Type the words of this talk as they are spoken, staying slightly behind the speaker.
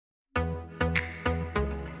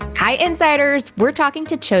Hi, Insiders! We're talking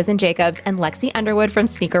to Chosen Jacobs and Lexi Underwood from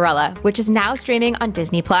Sneakerella, which is now streaming on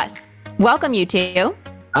Disney+. Welcome, you two.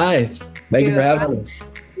 Hi, thank you for having us.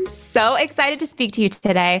 So excited to speak to you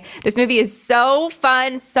today. This movie is so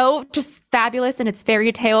fun, so just fabulous in its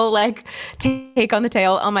fairy tale like take on the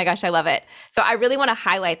tale. Oh my gosh, I love it. So I really want to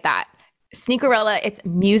highlight that. Sneakerella, it's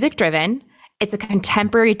music driven. It's a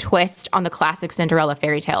contemporary twist on the classic Cinderella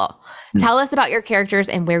fairy tale. Tell us about your characters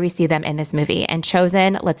and where we see them in this movie. And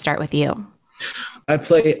Chosen, let's start with you. I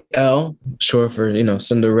play Elle, short for,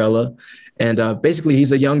 Cinderella. And basically,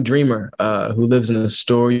 he's a young dreamer who lives in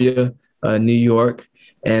Astoria, New York.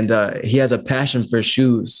 And he has a passion for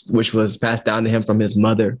shoes, which was passed down to him from his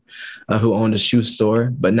mother, who owned a shoe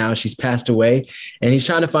store. But now she's passed away. And he's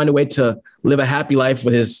trying to find a way to live a happy life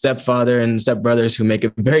with his stepfather and stepbrothers who make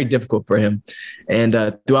it very difficult for him. And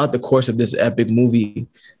throughout the course of this epic movie,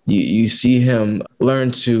 you see him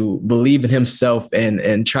learn to believe in himself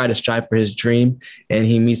and try to strive for his dream. And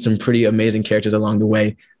he meets some pretty amazing characters along the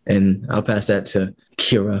way. And I'll pass that to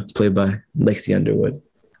Kira, played by Lexi Underwood.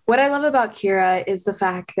 What I love about Kira is the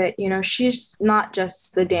fact that, she's not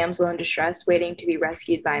just the damsel in distress waiting to be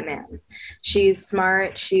rescued by a man. She's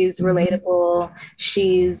smart, she's relatable,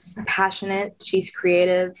 she's passionate, she's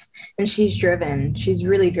creative, and she's driven. She's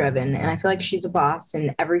really driven. And I feel like she's a boss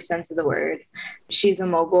in every sense of the word. She's a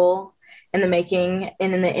mogul in the making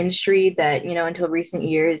and in the industry that, until recent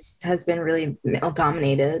years has been really male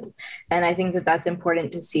dominated. And I think that that's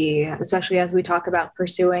important to see, especially as we talk about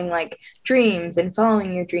pursuing like dreams and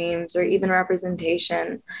following your dreams or even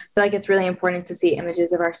representation. I feel like it's really important to see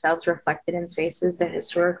images of ourselves reflected in spaces that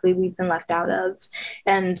historically we've been left out of.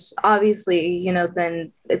 And obviously,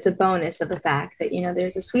 then it's a bonus of the fact that,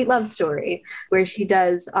 there's a sweet love story where she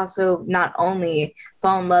does also not only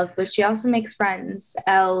fall in love, but she also makes friends.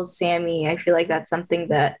 Elle, Sammy, I feel like that's something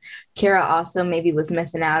that Kira also maybe was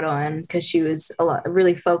missing out on because she was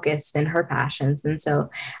really focused in her passions. And so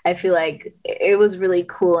I feel like it was really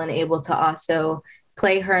cool and able to also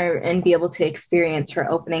play her and be able to experience her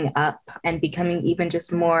opening up and becoming even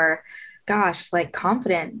just more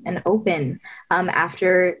confident and open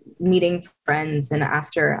after meeting friends and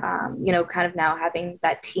after, kind of now having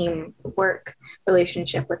that teamwork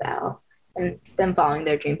relationship with Elle and them following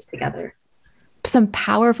their dreams together. Some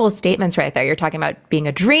powerful statements right there. You're talking about being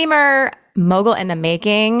a dreamer, mogul in the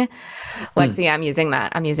making. Lexi, I'm using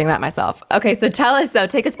that. I'm using that myself. Okay, so tell us though,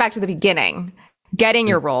 take us back to the beginning, getting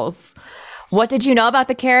your roles. What did you know about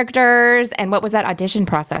the characters and what was that audition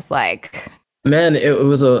process like? Man, it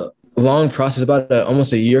was a long process, about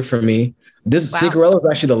almost a year for me. This Sneakerella was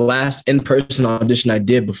actually the last in-person audition I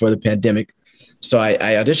did before the pandemic. So I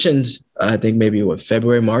auditioned, I think maybe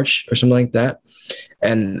February, March or something like that.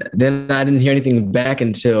 And then I didn't hear anything back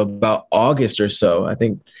until about August or so, I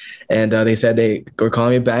think. And they said they were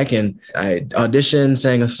calling me back and I auditioned,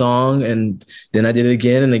 sang a song, and then I did it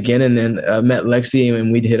again and again. And then met Lexi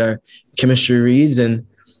and we did our chemistry reads and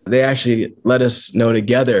they actually let us know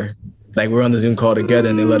together. Like we're on the Zoom call together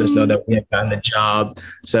and they let us know that we had gotten the job.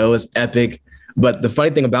 So it was epic. But the funny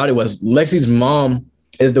thing about it was Lexi's mom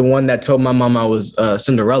is the one that told my mom I was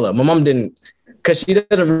Cinderella. My mom didn't, because she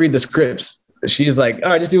doesn't read the scripts. She's like,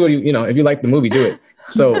 all right, just do what if you like the movie, do it.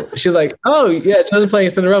 So she was like, oh yeah, Chosen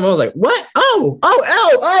playing Cinderella. I was like, what?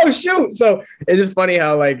 Oh, shoot. So it's just funny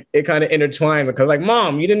how like it kind of intertwined because like,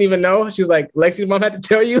 mom, you didn't even know? She was like, Lexi's mom had to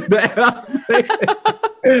tell you that.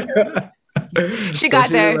 She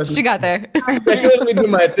got there. She got there. Yeah, she let me do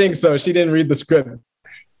my thing, so she didn't read the script.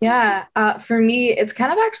 Yeah, for me, it's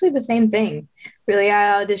kind of actually the same thing. Really,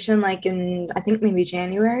 I auditioned like in, I think maybe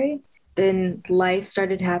January. Then life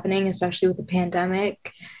started happening, especially with the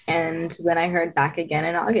pandemic. And then I heard back again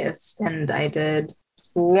in August. And I did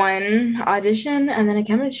one audition and then a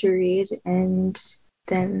chemistry read. And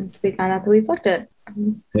then we found out that we booked it.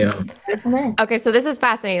 Yeah. Okay, so this is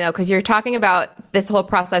fascinating though, because you're talking about this whole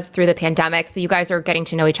process through the pandemic. So you guys are getting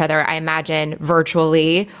to know each other, I imagine,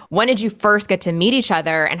 virtually. When did you first get to meet each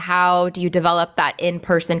other and how do you develop that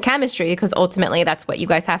in-person chemistry? Because ultimately that's what you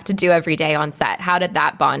guys have to do every day on set. How did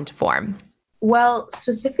that bond form? Well,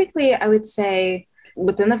 specifically, I would say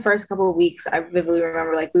within the first couple of weeks, I vividly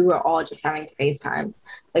remember like we were all just having to FaceTime.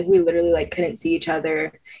 Like we literally like couldn't see each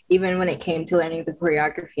other. Even when it came to learning the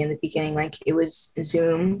choreography in the beginning, like it was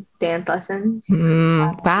Zoom dance lessons.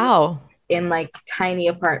 Wow. In like tiny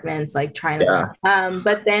apartments, like trying to,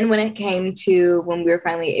 but then when it came to when we were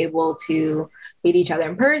finally able to meet each other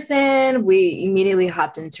in person, we immediately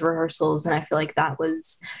hopped into rehearsals. And I feel like that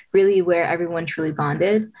was really where everyone truly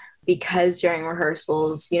bonded. Because during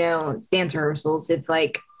rehearsals, dance rehearsals, it's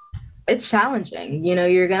like it's challenging. You know,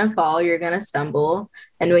 you're going to fall, you're going to stumble.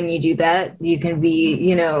 And when you do that, you can be,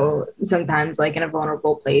 you know, sometimes like in a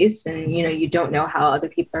vulnerable place and, you know, you don't know how other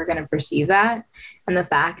people are going to perceive that. And the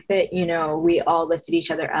fact that, you know, we all lifted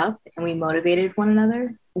each other up and we motivated one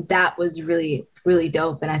another, that was really, really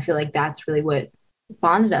dope. And I feel like that's really what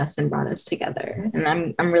bonded us and brought us together.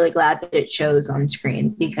 And I'm really glad that it shows on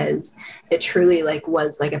screen because it truly like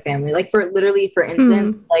was like a family. Like for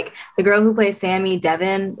instance, like the girl who plays Sammy,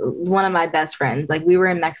 Devin, one of my best friends, like we were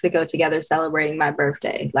in Mexico together celebrating my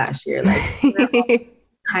birthday last year. Like we're all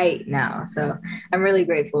tight now. So I'm really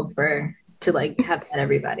grateful to like have met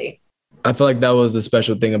everybody. I feel like that was the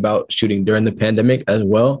special thing about shooting during the pandemic as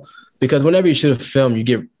well, because whenever you shoot a film, you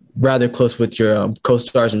get rather close with your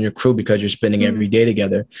co-stars and your crew because you're spending every day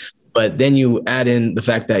together. But then you add in the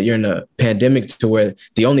fact that you're in a pandemic to where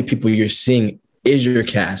the only people you're seeing is your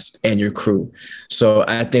cast and your crew. So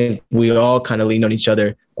I think we all kind of leaned on each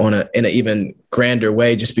other in an even grander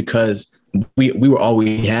way, just because we were all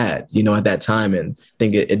we had, you know, at that time. And I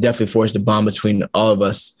think it definitely forged a bond between all of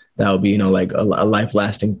us that will be, you know, like a life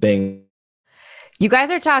lasting thing. You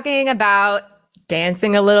guys are talking about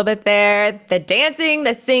dancing a little bit there. The dancing,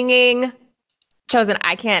 the singing. Chosen,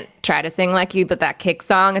 I can't try to sing like you, but that kick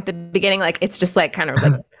song at the beginning, like it's just like kind of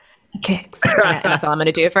like kicks. And that's all I'm going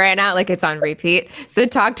to do for right now. Like it's on repeat. So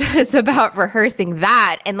talk to us about rehearsing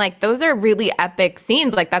that. And like those are really epic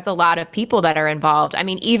scenes. Like that's a lot of people that are involved. I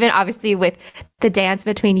mean, even obviously with the dance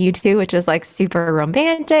between you two, which is like super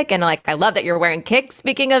romantic. And like I love that you're wearing kicks.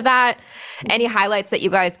 Speaking of that, any highlights that you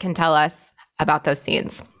guys can tell us about those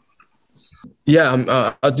scenes?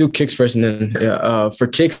 Yeah, I'll do kicks first, and then for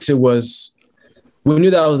kicks, we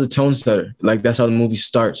knew that was a tone setter. Like that's how the movie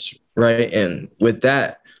starts, right? And with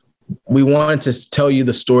that, we wanted to tell you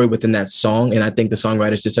the story within that song, and I think the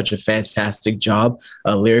songwriters did such a fantastic job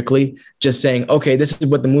lyrically, just saying, okay, this is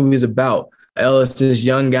what the movie is about. Ellis is this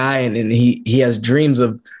young guy, and he has dreams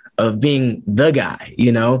of being the guy,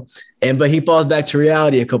 you know, but he falls back to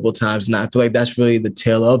reality a couple of times. And I feel like that's really the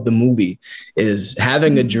tale of the movie, is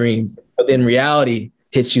having a dream, but then reality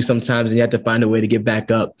hits you sometimes and you have to find a way to get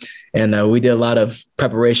back up. And we did a lot of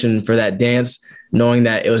preparation for that dance, knowing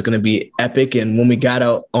that it was going to be epic. And when we got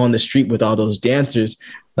out on the street with all those dancers,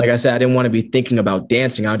 like I said, I didn't want to be thinking about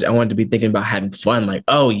dancing. I wanted to be thinking about having fun. Like,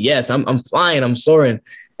 oh yes, I'm flying, I'm soaring.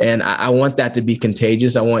 And I want that to be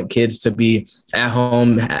contagious. I want kids to be at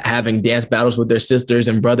home having dance battles with their sisters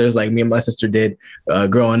and brothers like me and my sister did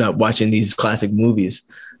growing up watching these classic movies.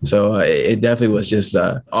 So it definitely was just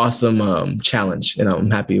an awesome challenge, and I'm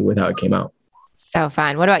happy with how it came out. So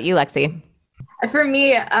fun. What about you, Lexi? For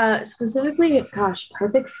me, specifically,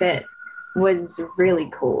 Perfect Fit was really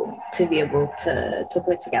cool to be able to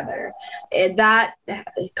put together. That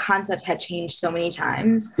concept had changed so many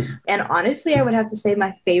times. And honestly, I would have to say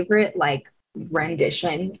my favorite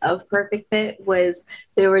rendition of Perfect Fit was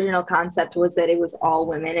the original concept was that it was all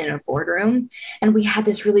women in a boardroom, and we had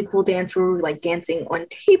this really cool dance where we were like dancing on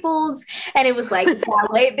tables, and it was like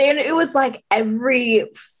ballet. Then it was like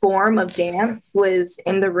every form of dance was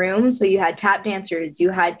in the room. So you had tap dancers, you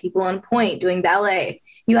had people on point doing ballet,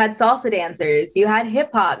 you had salsa dancers, you had hip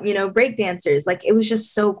hop, break dancers. Like it was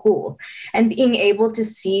just so cool, and being able to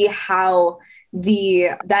see how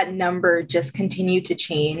that number just continued to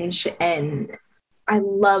change. And I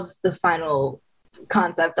love the final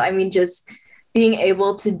concept. I mean, just being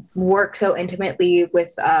able to work so intimately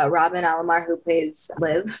with Robin Alomar, who plays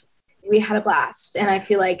Liv. We had a blast. And I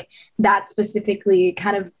feel like that specifically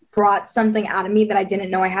kind of brought something out of me that I didn't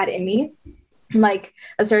know I had in me, like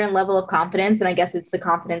a certain level of confidence. And I guess it's the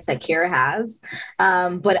confidence that Kira has.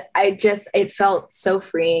 But it felt so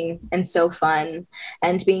freeing and so fun.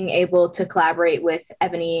 And being able to collaborate with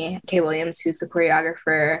Ebony K. Williams, who's the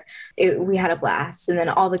choreographer, we had a blast. And then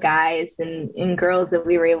all the guys and girls that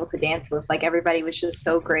we were able to dance with, like everybody was just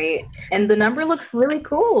so great. And the number looks really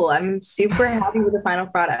cool. I'm super happy with the final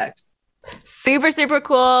product. Super, super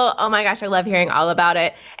cool. Oh my gosh, I love hearing all about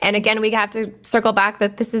it. And again, we have to circle back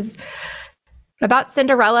that this is about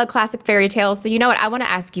Cinderella, classic fairy tales. So you know what? I want to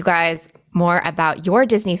ask you guys more about your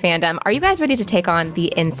Disney fandom. Are you guys ready to take on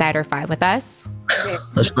the Insider 5 with us?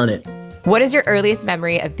 Let's run it. What is your earliest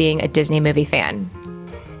memory of being a Disney movie fan?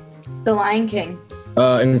 The Lion King.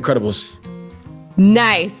 Incredibles.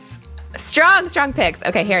 Nice. Strong picks.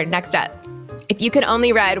 Okay, here, next up. If you could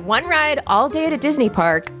only ride one ride all day at a Disney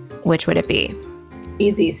park, which would it be?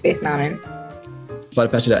 Easy, Space Mountain. Flight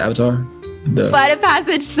of Passage at Avatar. Flight of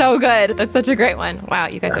Passage, so good. That's such a great one. Wow,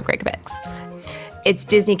 you guys have great picks. It's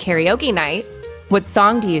Disney karaoke night. What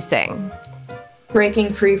song do you sing?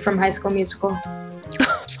 Breaking Free from High School Musical.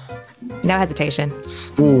 No hesitation.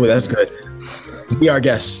 Ooh, that's good. Be our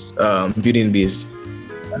guest, Beauty and the Beast.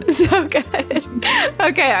 So good.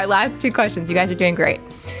 Okay, our last 2 questions. You guys are doing great.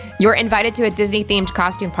 You're invited to a Disney-themed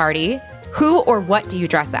costume party. Who or what do you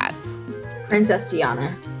dress as? Princess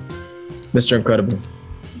Diana. Mr. Incredible.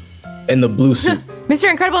 In the blue suit. Mr.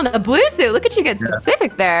 Incredible in the blue suit. Look at you get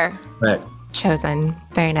specific there. Right. Chosen.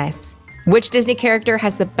 Very nice. Which Disney character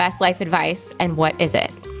has the best life advice and what is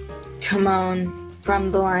it? Timon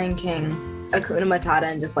from The Lion King. Hakuna Matata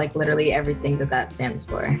and just like literally everything that stands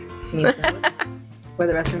for. Means for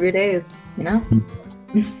the rest of your days, you know?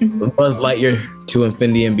 Buzz Lightyear to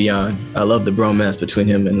infinity and beyond. I love the bromance between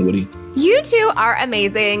him and Woody. You two are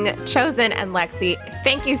amazing, Chosen and Lexi.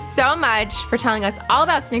 Thank you so much for telling us all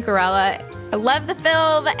about Sneakerella. I love the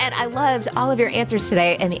film, and I loved all of your answers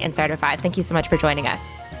today in the Insider 5. Thank you so much for joining us.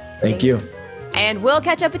 Thank you. And we'll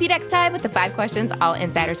catch up with you next time with the 5 questions all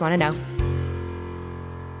insiders want to know.